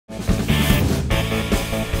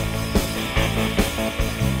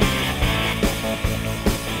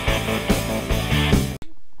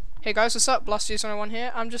Hey guys, what's up? Blastoise101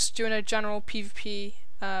 here. I'm just doing a general PvP,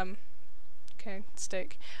 okay,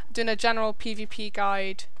 stick. I'm doing a general PvP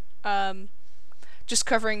guide, just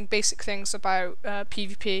covering basic things about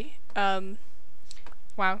PvP.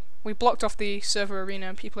 Wow, we blocked off the server arena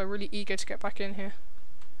and people are really eager to get back in here.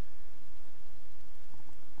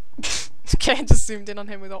 Okay, I just zoomed in on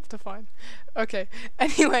him with Optifine. Okay,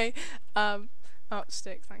 anyway, oh,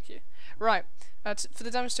 stick, thank you. Right, for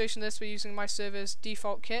the demonstration of this, we're using my server's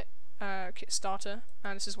default kit starter,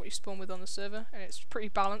 and this is what you spawn with on the server, and it's pretty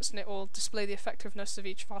balanced and it will display the effectiveness of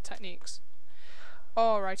each of our techniques.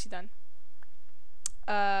 Alrighty then.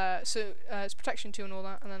 It's protection 2 and all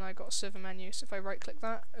that, and then I got a server menu, so if I right click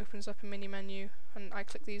that, it opens up a mini menu, and I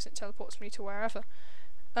click these and it teleports me to wherever.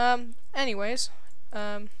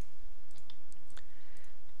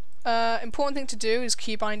 Important thing to do is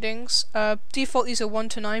key bindings. Default these are 1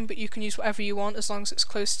 to 9, but you can use whatever you want as long as it's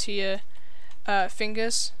close to your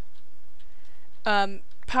fingers.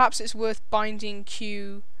 Perhaps it's worth binding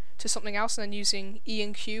Q to something else and then using E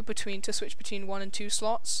and Q to switch between 1 and 2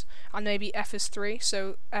 slots, and maybe F is 3,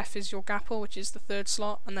 so F is your grapple, which is the 3rd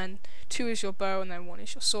slot, and then 2 is your bow, and then 1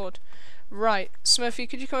 is your sword. Right, Smurfy,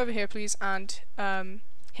 could you come over here please and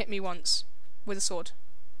hit me once with a sword?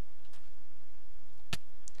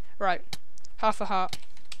 Right, half a heart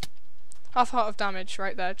of damage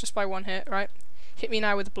right there, just by 1 hit, right? Hit me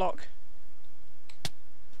now with a block.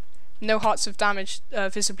 No hearts of damage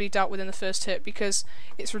visibly dealt with in the first hit because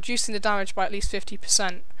it's reducing the damage by at least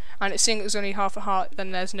 50%, and it's seeing it was only half a heart, then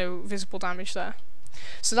there's no visible damage there.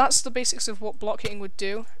 So that's the basics of what block hitting would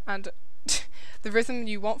do, and the rhythm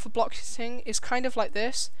you want for block hitting is kind of like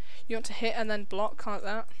this. You want to hit and then block, kind of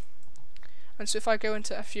like that. And so if I go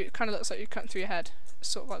into F, it kind of looks like you're cutting through your head,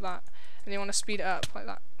 sort of like that, and you want to speed it up like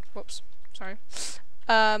that. Whoops, sorry.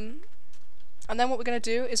 And then what we're going to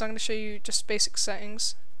do is I'm going to show you just basic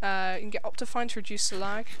settings. You can get Optifine to reduce the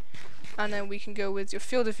lag, and then we can go with your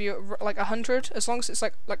field of view at like 100, as long as it's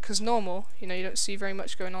like because normal, you know, you don't see very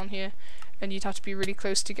much going on here, and you'd have to be really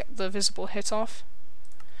close to get the visible hit off.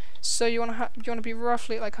 So you want to be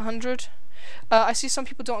roughly at like 100. I see some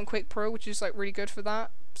people do it on Quake Pro, which is like really good for that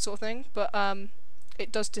sort of thing, but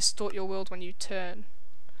it does distort your world when you turn,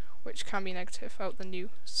 which can be negative. Oh, the new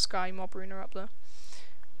Sky Mob Rune up there.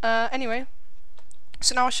 Anyway.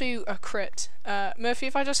 So now I'll show you a crit. Murphy,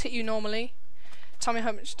 if I just hit you normally, tell me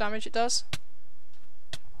how much damage it does.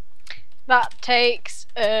 That takes,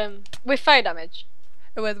 with fire damage.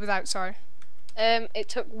 Oh, without, sorry. It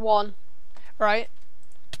took 1. Right.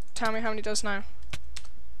 Tell me how many it does now.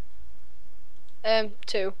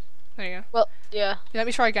 2. There you go. Well, yeah. Let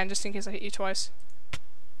me try again, just in case I hit you twice.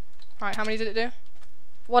 Right, how many did it do?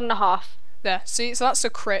 1.5. There, see, so that's a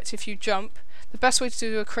crit if you jump. The best way to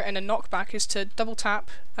do a crit and a knockback is to double tap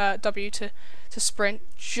W to sprint,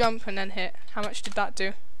 jump, and then hit. How much did that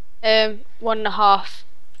do? 1.5.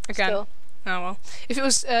 Again. Still. Oh well. If it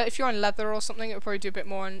was if you're on leather or something, it would probably do a bit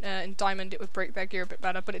more. And in diamond, it would break their gear a bit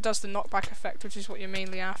better. But it does the knockback effect, which is what you're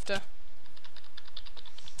mainly after.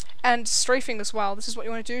 And strafing as well. This is what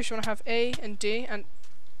you want to do. You want to have A and D and.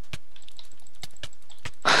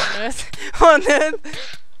 What on earth? What on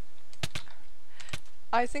earth?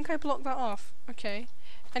 I think I blocked that off. Okay.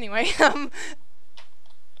 Anyway, oh,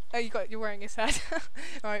 you're wearing his head.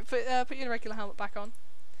 Alright, put your regular helmet back on.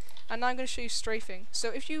 And now I'm going to show you strafing. So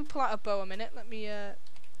if you pull out a bow a minute, let me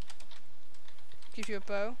give you a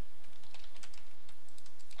bow.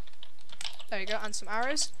 There you go, and some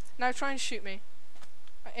arrows. Now try and shoot me.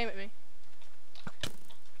 Right, aim at me.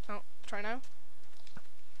 Oh, try now.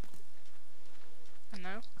 And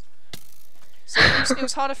now. So it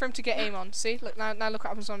was harder for him to get aim on. See, look now look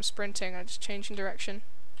what happens when I'm sprinting. I just changing direction.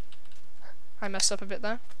 I messed up a bit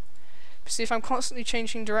there. But see, if I'm constantly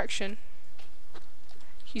changing direction,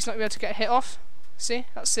 he's not going to be able to get a hit off. See,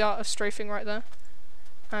 that's the art of strafing right there.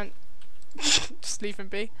 And just leave him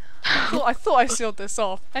be. I thought I sealed this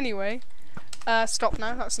off. Anyway, stop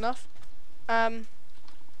now. That's enough.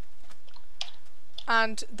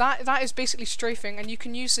 And that is basically strafing, and you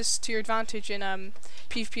can use this to your advantage in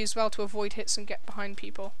PvP as well to avoid hits and get behind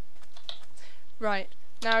people. Right,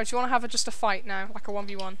 now do you want to have just a fight now, like a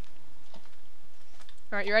 1v1?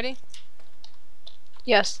 Right, you ready?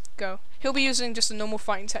 Yes. Go. He'll be using just a normal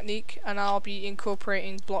fighting technique, and I'll be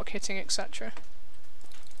incorporating block hitting, etc.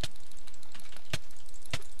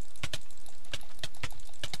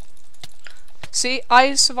 See,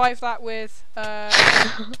 I survived that with,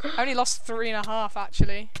 I only lost 3.5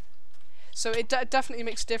 actually. So it definitely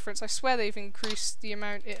makes a difference. I swear they've increased the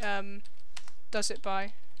amount it does it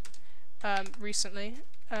by recently.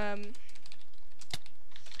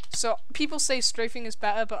 So people say strafing is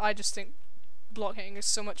better, but I just think block hitting is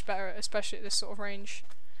so much better, especially at this sort of range.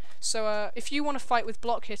 So if you want to fight with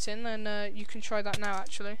block hitting, then you can try that now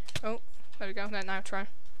actually. Oh, there we go. Now try.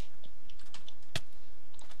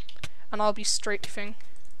 And I'll be strafing.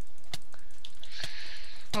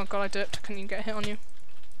 Oh god, I dipped. I couldn't even get a hit on you.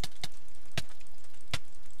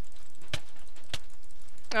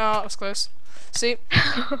 Oh, that was close. See?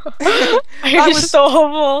 You're just so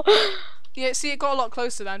horrible. Yeah, see, it got a lot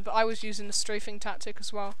closer then, but I was using the strafing tactic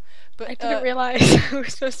as well. But I didn't realise I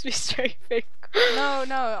was supposed to be strafing. No,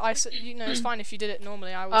 you know, it's fine if you did it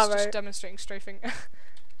normally. I was just demonstrating strafing.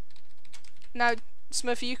 Now,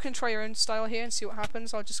 Smurfy, you can try your own style here and see what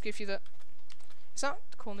happens. I'll just give you the... Is that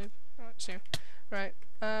cool noob? Right, so, right,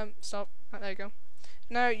 stop. Right, there you go.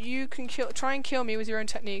 Now, you can try and kill me with your own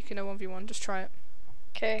technique in a 1v1. Just try it.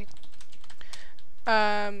 Okay.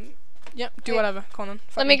 Yep, do whatever, Conan.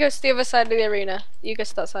 Let me go to the other side of the arena. You go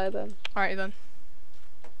to that side then. Alrighty then.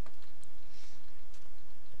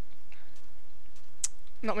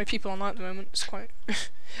 Not many people online at the moment. It's quite.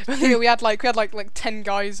 we had like 10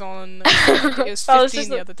 guys on. It was 15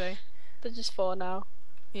 the other day. There's just 4 now.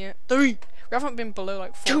 Yeah. 3. We haven't been below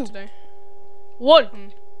like 4 today.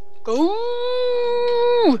 1.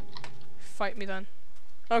 Go. Fight me then.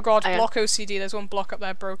 Oh god, block OCD. There's one block up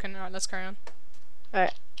there broken. Alright, let's carry on.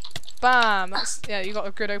 Alright. Bam! That's, yeah, you got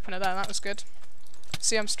a good opener there. That was good.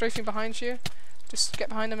 See, I'm strafing behind you. Just get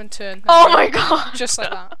behind them and turn. Oh my god! Just like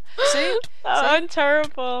that. See? I'm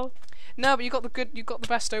terrible. No, but you got the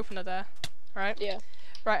best opener there, right? Yeah.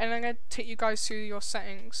 Right, and I'm gonna take you guys through your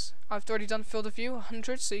settings. I've already done field of view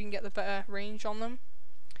 100, so you can get the better range on them.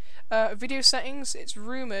 Video settings. It's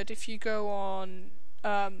rumored if you go on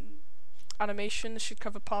animation, this should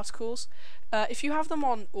cover particles. If you have them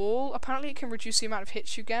on all, apparently it can reduce the amount of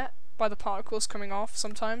hits you get by the particles coming off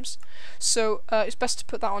sometimes. So it's best to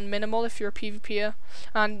put that on minimal if you're a PvPer.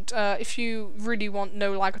 And if you really want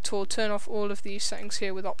no lag at all, turn off all of these settings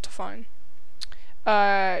here with Optifine.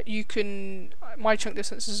 You can... My chunk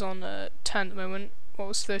distance is on 10 at the moment. What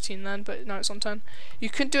was 13 then, but now it's on 10. You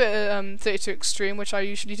could do it at 32 extreme, which I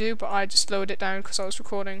usually do, but I just lowered it down because I was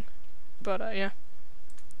recording. But yeah.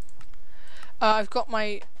 I've got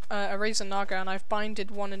my Eraser Naga and I've binded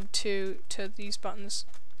 1 and 2 to these buttons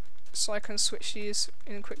so I can switch these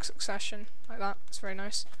in quick succession like that. It's very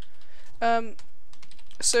nice.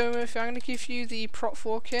 So if I'm going to give you the Prot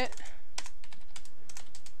 4 kit,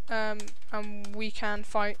 and we can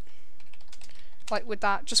fight like with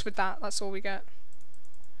that, just with that, that's all we get.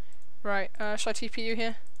 Right, shall I TP you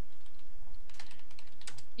here?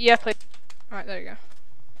 Yeah, please. Right, there you go.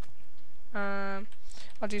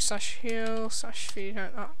 I'll do /heal, /feed,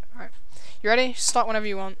 right. You ready? Start whenever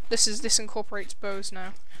you want. This incorporates bows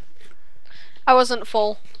now. I wasn't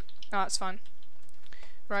full. No, that's fine.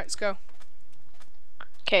 Right, let's go.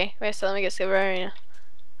 Okay, wait, so let me get silver arena.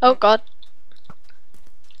 Oh god.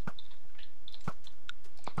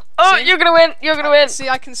 Oh, see? you're gonna win! You're gonna win! See,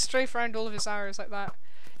 I can strafe around all of his arrows like that.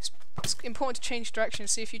 It's important to change direction.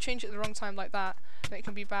 See, if you change it at the wrong time like that, then it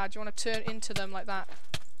can be bad. You want to turn into them like that.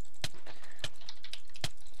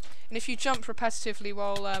 And if you jump repetitively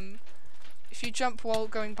while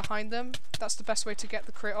going behind them, that's the best way to get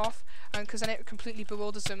the crit off, and because then it completely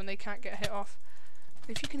bewilders them and they can't get a hit off.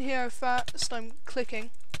 If you can hear how fast I'm clicking.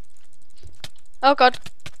 Oh god.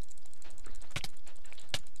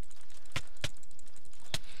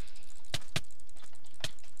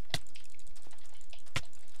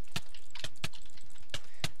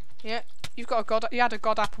 Yeah, you had a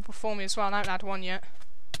god apple before me as well, and I haven't had one yet.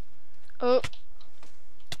 Oh.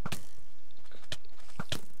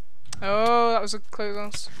 Oh, that was a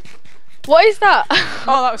close. What is that?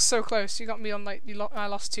 Oh, that was so close. You got me on like I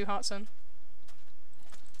lost 2 hearts then.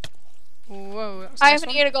 Whoa, that was a I nice haven't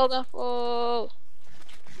one. eaten a gold apple.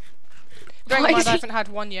 Bearing in mind I haven't had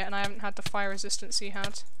one yet, and I haven't had the fire resistance he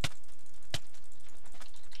had.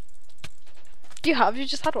 You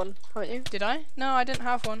just had one, haven't you? Did I? No, I didn't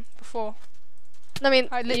have one before. I mean,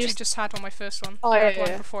 I literally just had on my first one. Oh, I yeah, had one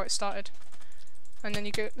yeah. before it started. And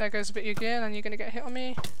then there goes a bit of your gear, and then you're gonna get hit on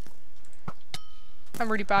me.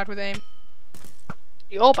 I'm really bad with aim.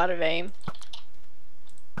 You're bad at aim.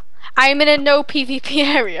 I'm in a no PvP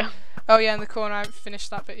area. Oh yeah, in the corner, I haven't finished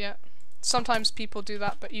that bit yet. Sometimes people do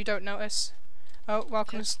that, but you don't notice. Oh,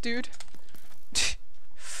 welcome, dude.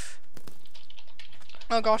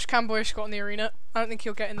 Oh gosh, Camboyish got in the arena. I don't think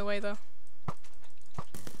he'll get in the way though.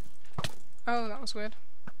 Oh, that was weird.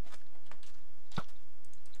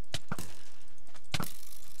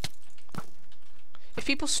 If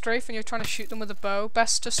people strafe and you're trying to shoot them with a bow,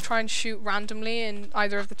 best just try and shoot randomly in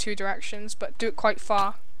either of the 2 directions, but do it quite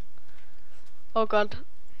far. Oh god.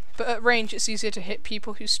 But at range, it's easier to hit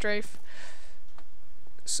people who strafe.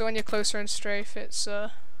 so when you're closer in strafe, it's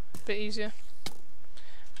a bit easier.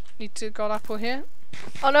 Need to god apple here.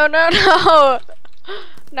 Oh no no no!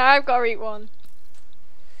 Now I've got to eat one.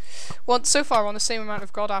 Well, so far we're on the same amount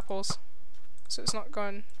of god apples, so it's not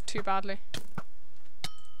going too badly.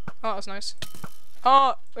 Oh, that was nice.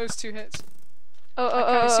 Oh, those 2 hits. Oh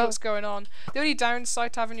I can't see what's going on. The only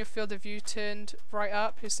downside to having your field of view turned right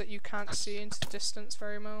up is that you can't see into the distance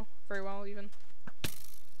very well even.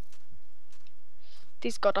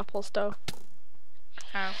 These god apples though.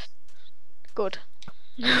 Ow. Good.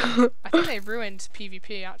 I think they ruined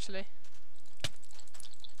PvP actually.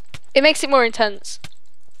 It makes it more intense.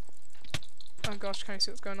 Oh gosh, can I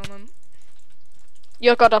see what's going on then?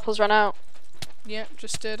 Your god apples ran out. Yeah,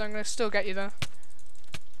 just did. I'm gonna still get you though.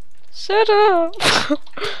 Shut up!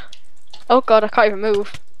 Oh god, I can't even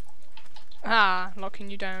move. Ah, locking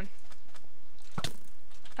you down.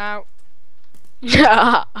 Ow.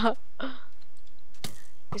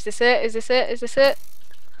 Is this it? Is this it? Is this it?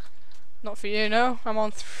 Not for you, no. I'm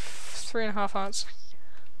on 3.5 hearts.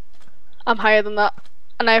 I'm higher than that.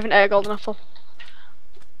 And I have an air golden apple.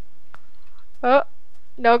 Oh.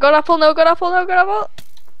 No god apple, no god apple, no god apple.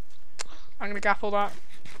 I'm gonna gapple that.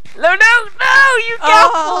 No, no, no! You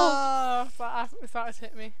gapple! Oh, if that had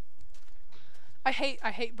hit me. I hate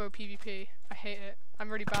bow PvP. I hate it. I'm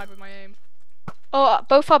really bad with my aim. Oh,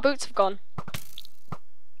 both our boots have gone.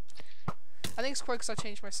 I think it's probably because I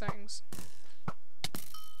changed my settings.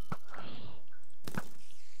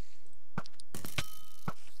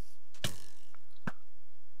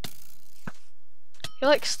 You're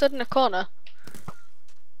like stood in a corner.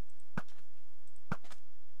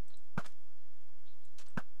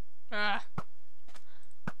 Ah.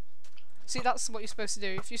 See, that's what you're supposed to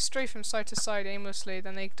do. If you stray from side to side aimlessly,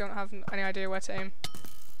 then they don't have any idea where to aim.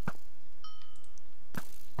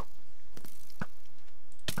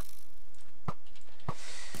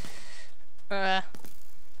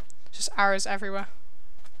 Just arrows everywhere.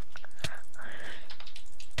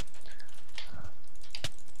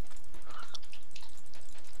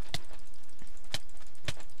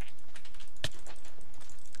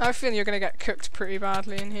 I have a feeling you're gonna get cooked pretty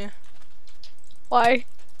badly in here. Why?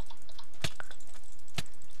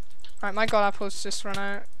 Right, my god apple's just run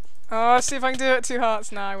out. Oh, see if I can do it at 2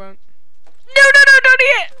 hearts. No, I won't. No, no, no, don't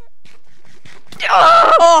eat it!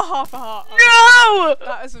 Oh, half a heart. No!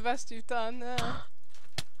 That is the best you've done. Yeah.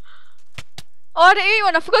 Oh, I didn't eat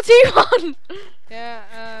one. I forgot to eat one.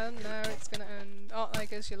 Yeah, no, it's gonna end. Oh, there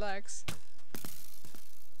goes your legs.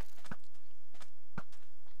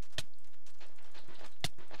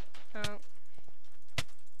 Oh.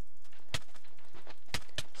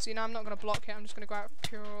 See, now I'm not gonna block it. I'm just gonna go out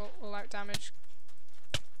pure all-out damage.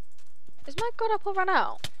 Is my god apple run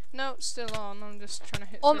out? No, it's still on. I'm just trying to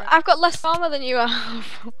hit through it. I've got less armor than you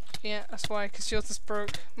have. Yeah, that's why, because yours is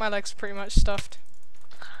broke. My leg's pretty much stuffed.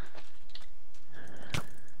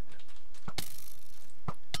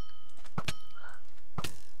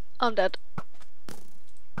 I'm dead.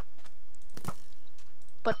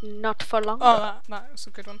 But not for long. Oh, that was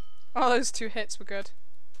a good one. Oh, those 2 hits were good.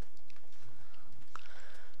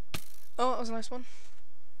 Oh, that was a nice one.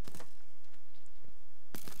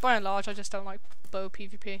 By and large, I just don't like bow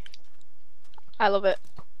PvP. I love it.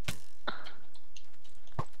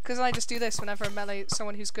 Because I just do this whenever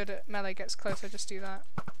someone who's good at melee gets close, I just do that.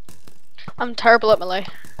 I'm terrible at melee.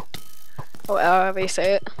 Or however you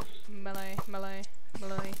say it. Melee.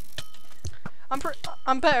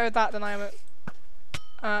 I'm better at that than I am at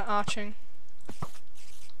arching.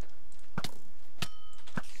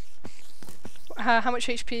 How much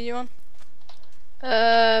HP are you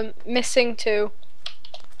on? Missing 2.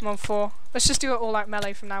 I'm on 4. Let's just do it all out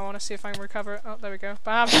melee from now on and see if I can recover it. Oh, there we go.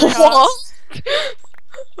 Bam! 3 hearts. What?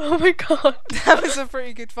 Oh my god. That was a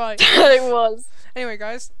pretty good fight. It was. Anyway,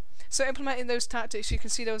 guys, so implementing those tactics, you can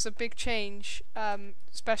see there was a big change,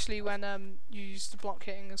 especially when you use the block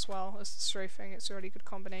hitting as well as the strafing. It's a really good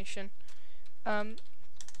combination.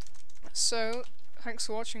 So, thanks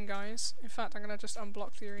for watching, guys. In fact, I'm going to just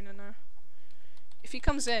unblock the arena now. If he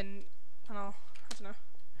comes in, and I don't know.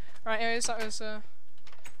 Right, anyways, that was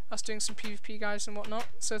us doing some PvP, guys, and whatnot.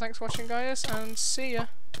 So thanks for watching, guys, and see ya.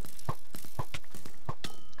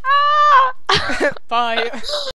 Ah! Bye.